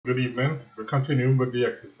Good evening. We're continuing with the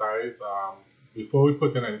exercise. Before we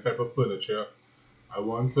put in any type of furniture, I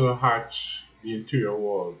want to hatch the interior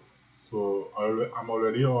walls. So I'm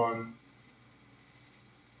already on.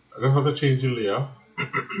 I just have to change the layer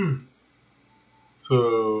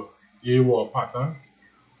to a wall pattern.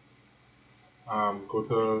 Go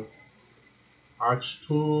to Hatch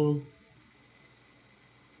tool.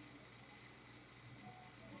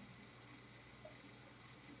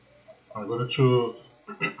 I'm going to choose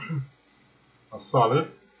a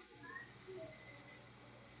solid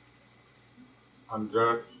and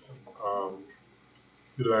just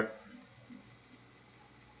select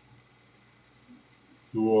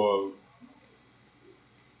the walls.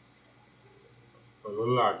 It's a little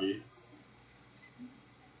laggy.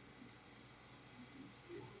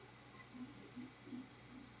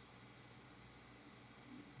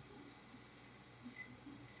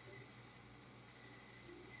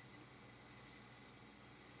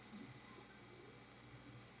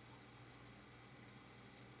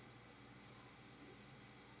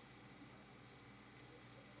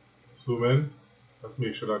 Zoom in. Let's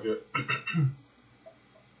make sure that you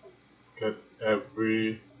get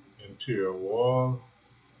every interior wall.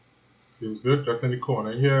 Seems good. Just in the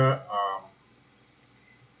corner here.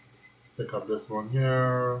 Pick up this one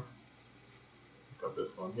here. Pick up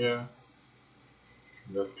this one here.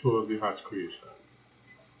 And just close the hatch creation.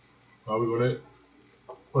 Now we're going to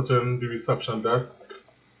put in the reception desk.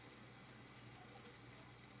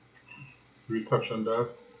 Reception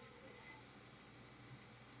desk.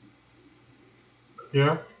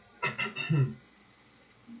 Here.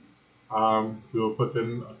 We'll put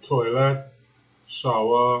in a toilet,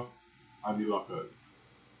 shower, and the lockers.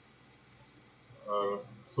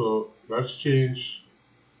 So let's change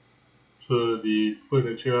to the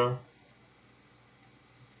furniture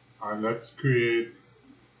and let's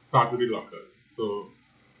start with the lockers. So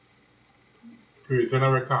create a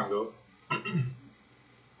rectangle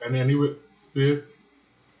and any space,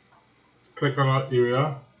 click on our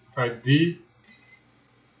area, type D,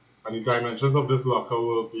 and the dimensions of this locker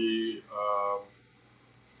will be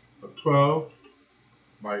 12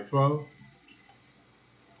 by 12.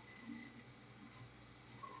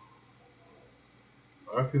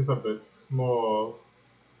 That seems a bit small.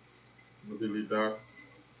 I'll delete that.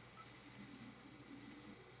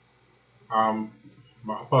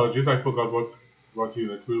 My apologies, I forgot what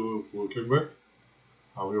units we were working with.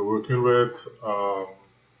 We were working with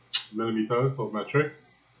millimeters or metric.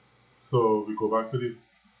 So we go back to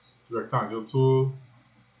this rectangle tool,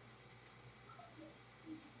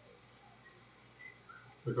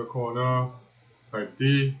 pick a corner, type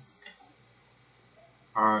D,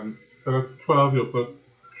 and instead of 12, you'll put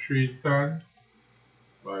 310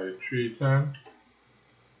 by 310.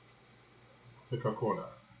 Pick a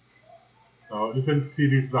corners. Now, if you can see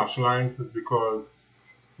these dashed lines, it's because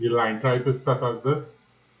the line type is set as this.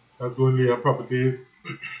 Let's go in layer properties.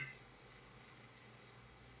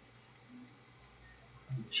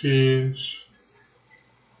 Change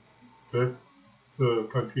this to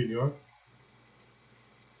continuous.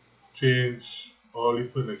 Change all the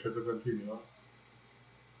furniture to continuous.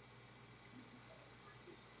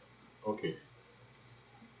 Okay.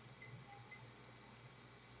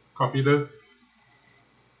 Copy this,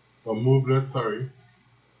 or move this, sorry,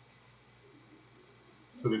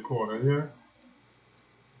 to the corner here.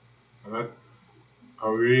 And let's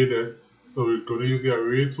array this. So we're going to use the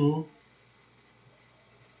array tool.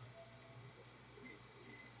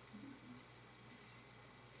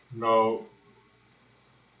 Now,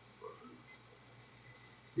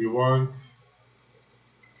 we want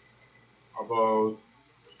about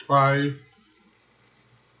 5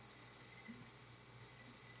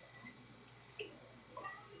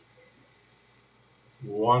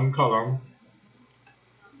 one column,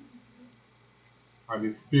 and the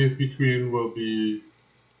space between will be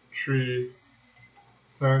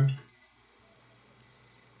 310.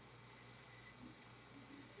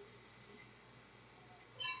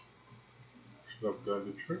 Should have done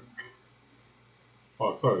the trick.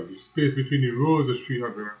 Oh, sorry, the space between the rows is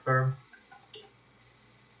 310.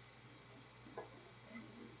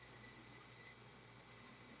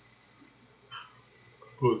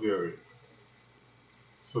 Close the array.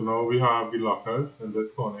 So now we have the lockers in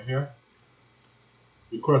this corner here.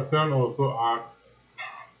 The question also asked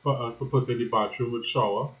for us to put in the bathroom with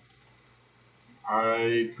shower.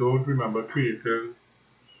 I don't remember creating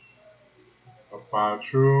a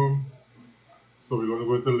bathroom. So we're going to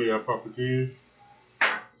go to layer properties,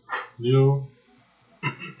 new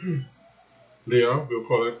layer, we'll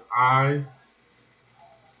call it I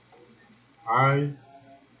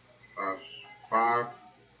dash bath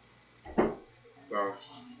dash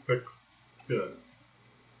Fixtures.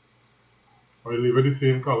 I leave it the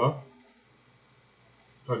same color.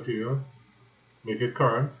 Continuous. Make it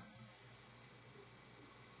current.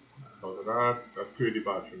 That's out of that. Let's create the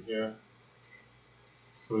bathroom here.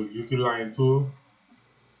 So use the line tool.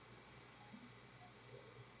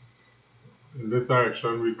 In this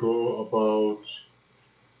direction we go about,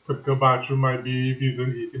 typical bathroom might be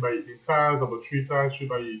using 18 by 18 tiles, about 3 tiles. 3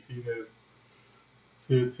 by 18 is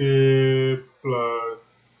 30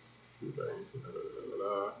 plus 3 by 18.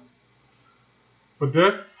 For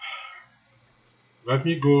this, let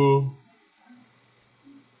me go,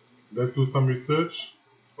 let's do some research.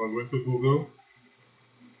 So I'm going to Google.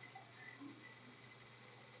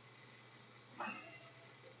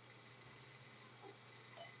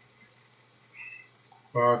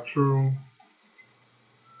 Bathroom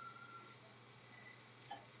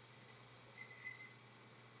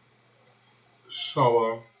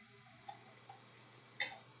shower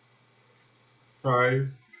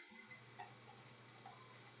size.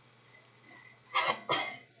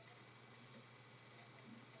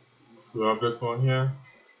 So we have this one here.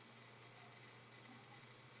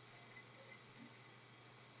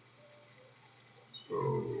 So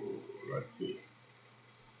let's see.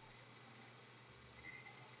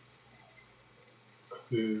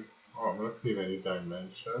 Let's see any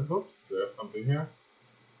dimensions. Oops, there's something here.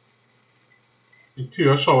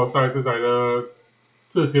 Interior shower size is either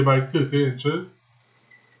 30 by 30 inches.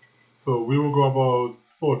 So we will go about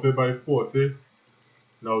 40 by 40.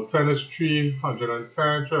 Now 10 is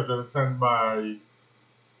 310. 310 by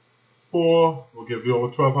 4 will give you over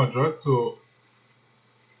 1200. So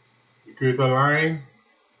you create a line.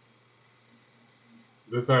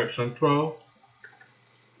 This direction 12.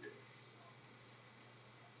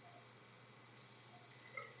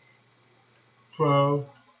 12.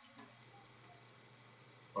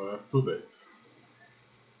 Oh, that's too big.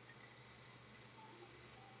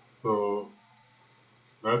 So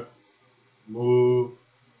let's move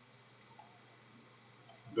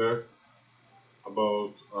this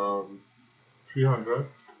about 300.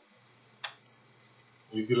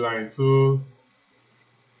 Use the line tool.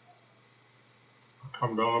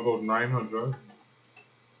 Come down about 900.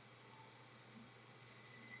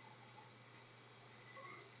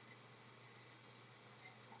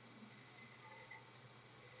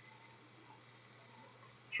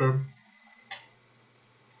 Trim.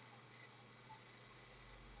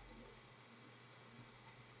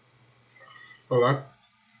 Select.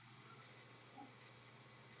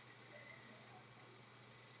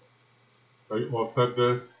 I offset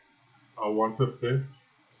this at 150.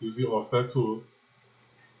 So use the offset tool.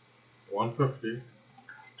 150.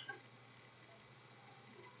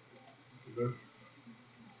 This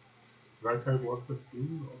right type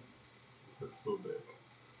 150 or is it so big?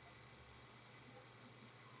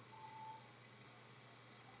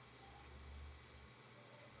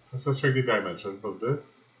 Let's just check the dimensions of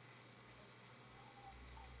this.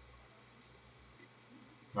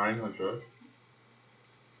 900.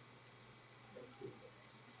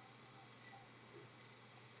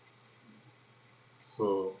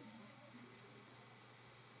 So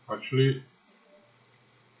actually,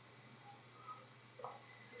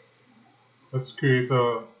 let's create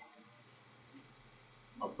a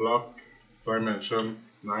block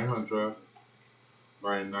dimensions 900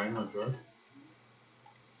 by 900.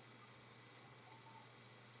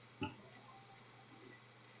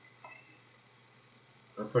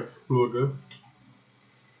 Let's explode this.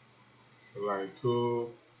 So line 2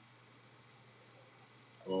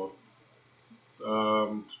 about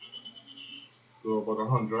so about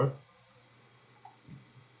 100.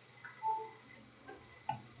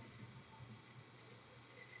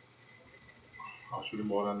 Actually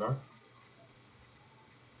more than that.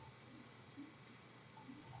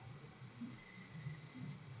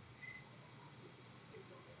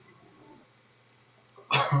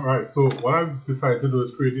 Alright, so what I've decided to do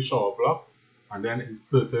is create the shower block and then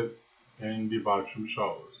insert it in the bathroom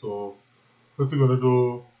shower. So first we're going to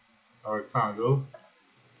do a rectangle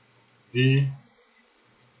D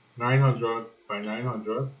 900 by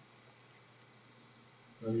 900.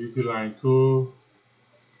 Then use the line tool,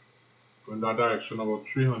 go in that direction about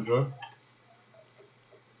 300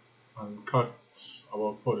 and cut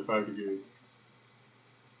about 45 degrees.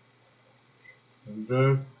 And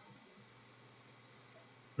this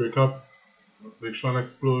break up, make sure and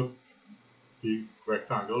explode the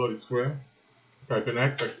rectangle or the square. Type in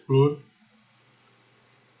X, explode,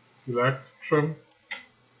 select, trim.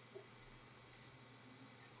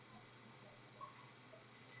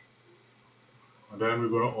 And then we're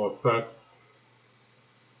going to offset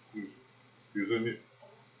using it.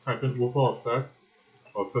 Type in both offset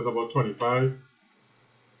I'll set about 25.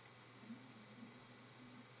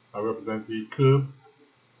 I represent the curve.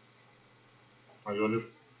 I'm going to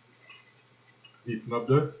neaten up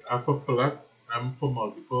this. F for fillet, M for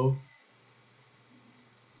multiple.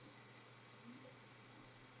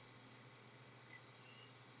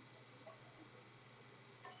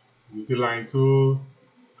 Use the line tool,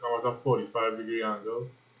 come at a 45-degree angle.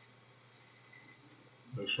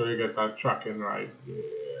 Make sure you get that tracking right. Yeah.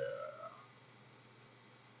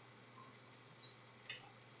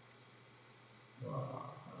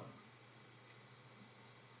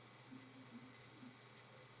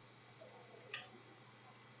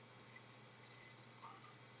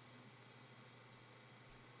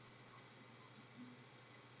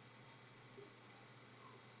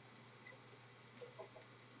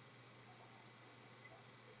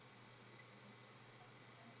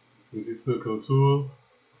 Use the circle tool.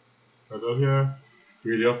 Right out here.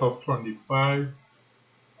 Radius of 25.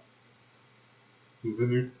 Using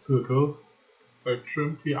the circle. Type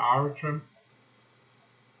trim, TR trim.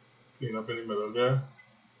 Clean up in the middle there.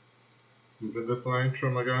 Using this line,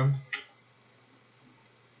 trim again.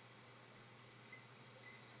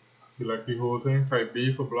 Select the whole thing. Type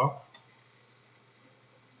B for block.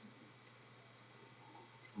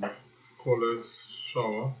 Let's call this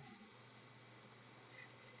shower.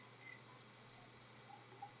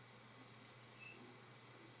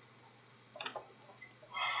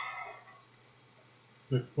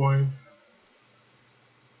 Click point.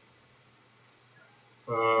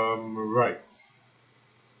 Right.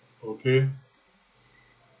 Okay.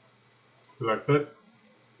 Select it.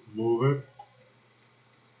 Move it.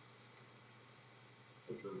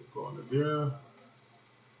 Go under there.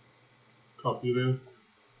 Copy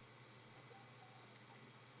this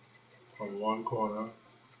from one corner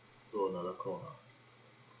to another corner.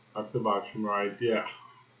 That's the bathroom right there.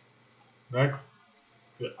 Next,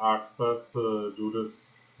 they asked us to do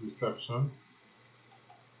this reception.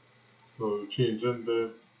 So changing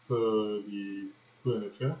this to the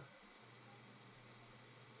furniture.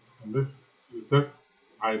 And this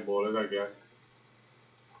eyeball it, I guess,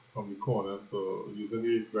 from the corner. So using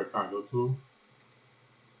the rectangle tool,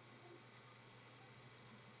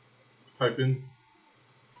 type in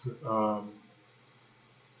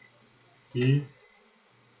D.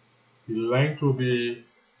 The length will be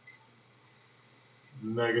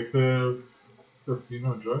negative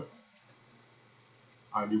 1500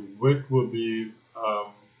 and the width will be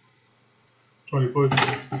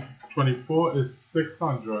 24 is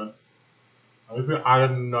 600, and if you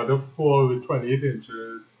add another 4 with 28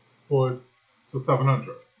 inches, 4 is so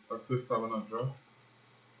 700. That's the 700.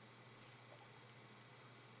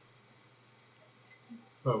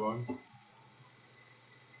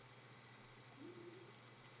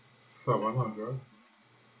 700.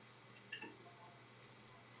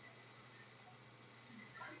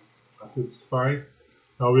 That's fine.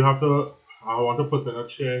 Now we have to. I want to put in a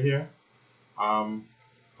chair here. I'm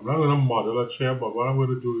not going to model a chair, but what I'm going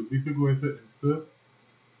to do is, if you go into Insert,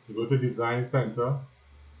 you go to Design Center.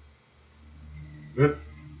 This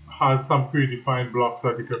has some predefined blocks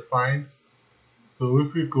that you can find. So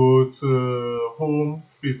if we go to Home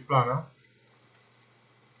Space Planner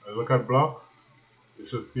and look at blocks, you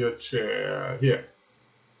should see a chair here.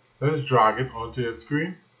 Let's drag it onto your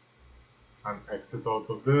screen and exit out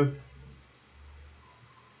of this.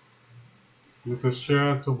 Use a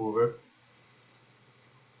chair to move it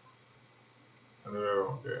anywhere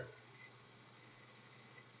around there.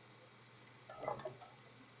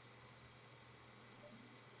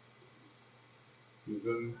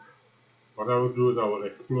 Using what I will do is I will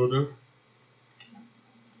explode this.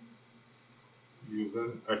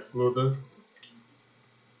 Using explode this.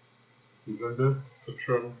 Using this to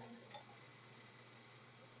trim.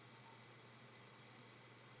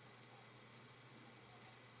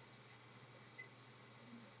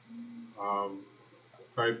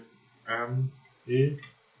 Type M A.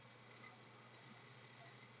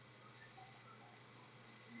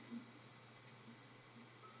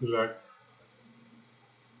 Select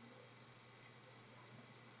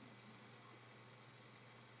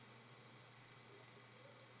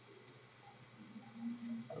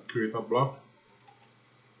create a block,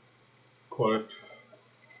 call it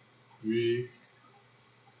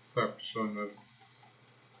receptionist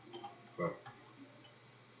plus.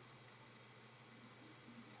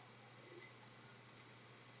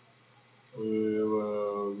 We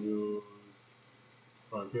will use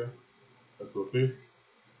front here. That's okay.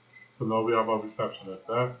 So now we have our receptionist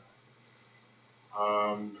desk.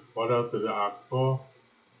 And what else did they ask for?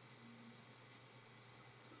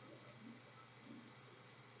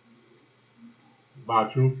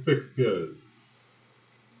 Bathroom fixtures.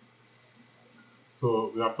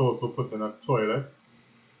 So we have to also put in a toilet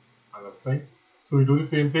and a sink. So we do the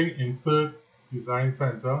same thing, insert, design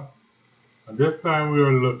center. And this time we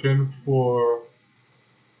are looking for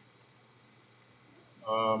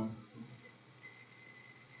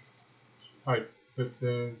pipe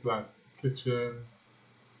fittings, kitchen.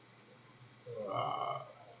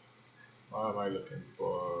 What am I looking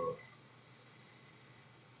for?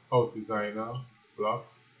 House designer,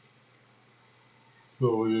 blocks.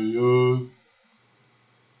 So you use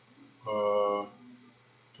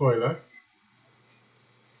toilet.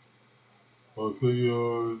 Also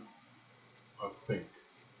use a sink.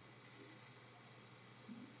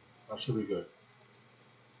 That should be good.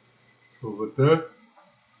 So with this,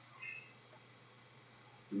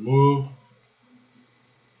 remove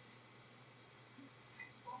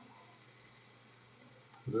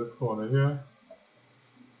this corner here.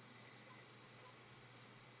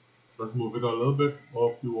 Let's move it a little bit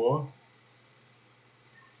off the wall.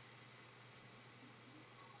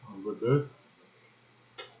 And with this,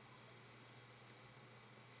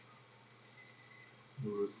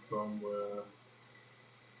 move it somewhere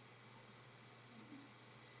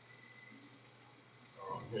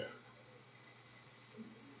around here.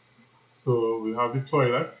 So we have the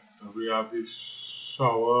toilet, and we have the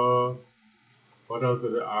shower. What else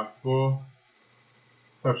did it ask for?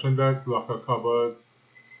 Reception desk, locker cupboards,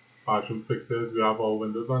 bathroom fixtures. We have our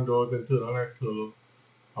windows and doors, internal and external,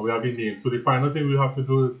 and we have the name. So the final thing we have to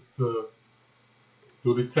do is to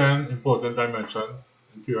do the 10 important dimensions,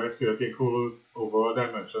 interior, exterior, take overall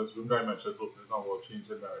dimensions, room dimensions, openings, and wall change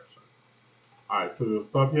in direction. Alright, so we'll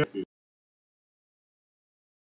stop here.